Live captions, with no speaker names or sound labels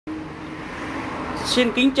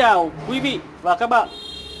Xin kính chào quý vị và các bạn.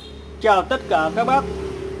 Chào tất cả các bác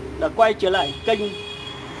đã quay trở lại kênh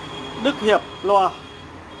Đức Hiệp Loa.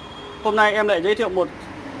 Hôm nay em lại giới thiệu một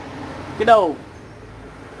cái đầu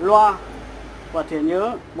loa và thẻ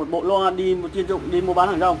nhớ, một bộ loa chuyên dụng đi mua bán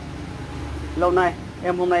hàng rong. Hôm nay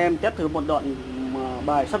em test thử một đoạn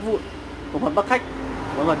bài sắt vụn của một bác khách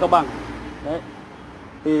ở ngoài Cao Bằng. Đấy.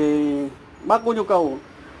 Thì bác có nhu cầu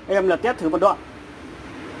em là test thử một đoạn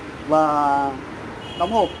và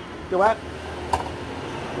đóng hộp cho bác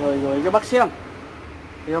rồi gửi cho bác xem.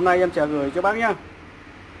 Thì hôm nay em sẽ gửi cho bác nhá.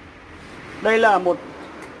 Đây là một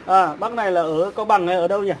bác này là ở Cao Bằng hay ở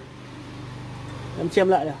đâu nhỉ? Em xem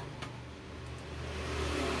lại nào.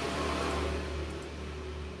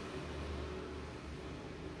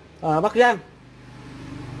 Bắc Giang.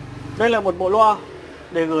 Đây là một bộ loa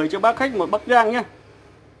để gửi cho bác khách một Bắc Giang nhé.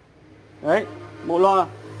 Đấy, bộ loa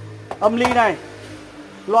âm ly này,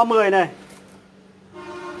 loa 10 này.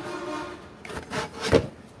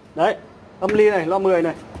 Đấy, âm ly này, loa 10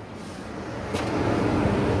 này.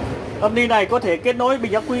 Âm ly này có thể kết nối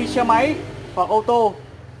bình ắc quy xe máy hoặc ô tô,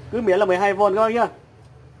 cứ miễn là 12V các bác nhá.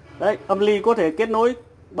 Đấy, âm ly có thể kết nối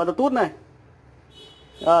bằng Bluetooth này,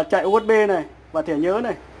 chạy USB này và thẻ nhớ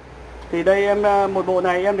này. Thì đây em một bộ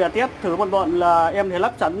này em đã test thử một đoạn là em thể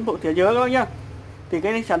lắp sẵn bộ thẻ nhớ các bác nhá. Thì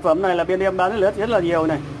cái sản phẩm này là bên em bán rất là nhiều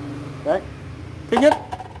này. Đấy. Thứ nhất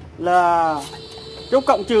là chốt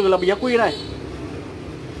cộng trừ là bình ắc quy này.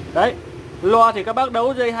 Đấy, loa thì các bác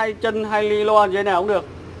đấu dây 2 chân 2 ly loa dây nào cũng được.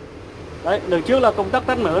 Đấy, đằng trước là công tắc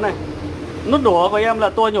tắt mở này. Nút đỏ của em là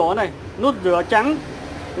tua nhỏ này, nút rửa trắng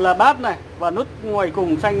là bát này và nút ngoài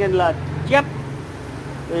cùng xanh nên là chét.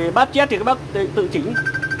 Thì bát chét thì các bác tự chỉnh.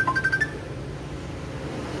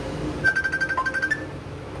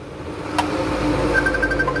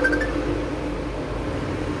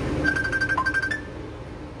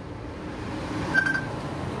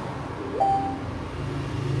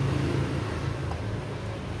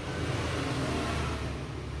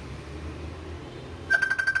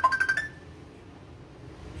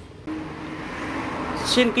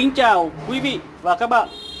 Xin kính chào quý vị và các bạn.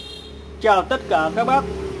 Chào tất cả các bác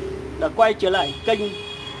đã quay trở lại kênh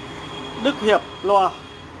Đức Hiệp Loa.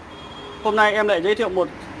 Hôm nay em lại giới thiệu một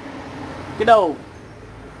cái đầu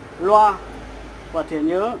loa và thẻ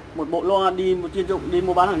nhớ, một bộ loa chuyên dụng đi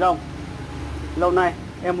mua bán hàng rong. Hôm nay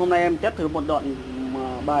em test thử một đoạn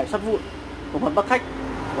bài sắt vụn của một bác khách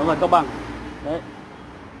ở ngoài Cao Bằng. Đấy.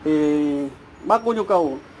 Thì bác có nhu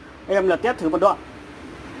cầu em là test thử một đoạn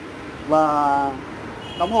và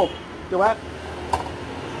đóng hộp cho bác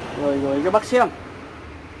rồi gửi cho bác xem.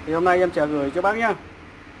 Thì hôm nay em sẽ gửi cho bác nhá.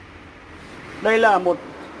 Đây là một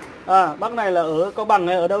bác này là ở Cao Bằng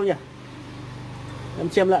hay ở đâu nhỉ? Em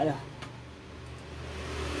xem lại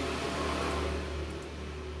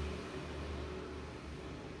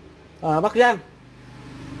nào. Bắc Giang.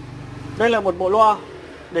 Đây là một bộ loa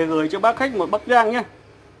để gửi cho bác khách một Bắc Giang nhé.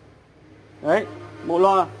 Đấy, bộ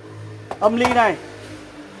loa âm ly này,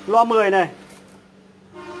 loa 10 này.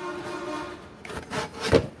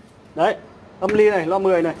 Đấy, âm ly này, loa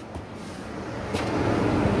 10 này.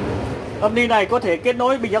 Âm ly này có thể kết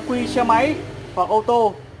nối bình ắc quy xe máy hoặc ô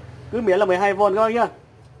tô, cứ miễn là 12V các bác nhá.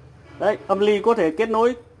 Đấy, âm ly có thể kết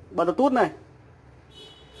nối bằng Bluetooth này,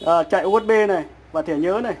 chạy USB này và thẻ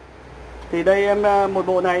nhớ này. Thì đây một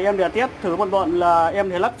bộ này em đã test thử một đoạn là em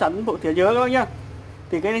thể lắp sẵn bộ thẻ nhớ các bác nhá.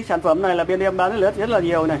 Thì cái sản phẩm này là bên em bán rất là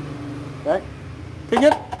nhiều này. Đấy. Thứ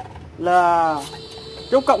nhất là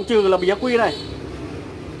chốt cộng trừ là bình ắc quy này.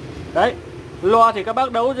 Đấy, loa thì các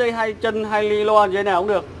bác đấu dây 2 chân 2 ly loa dây nào cũng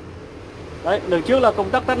được. Đấy, đằng trước là công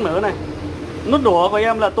tắc tắt mở này. Nút đỏ của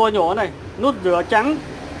em là tua nhỏ này, nút rửa trắng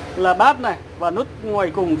là bát này và nút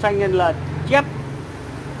ngoài cùng xanh nên là chét.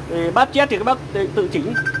 Thì bát chét thì các bác tự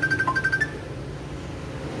chỉnh.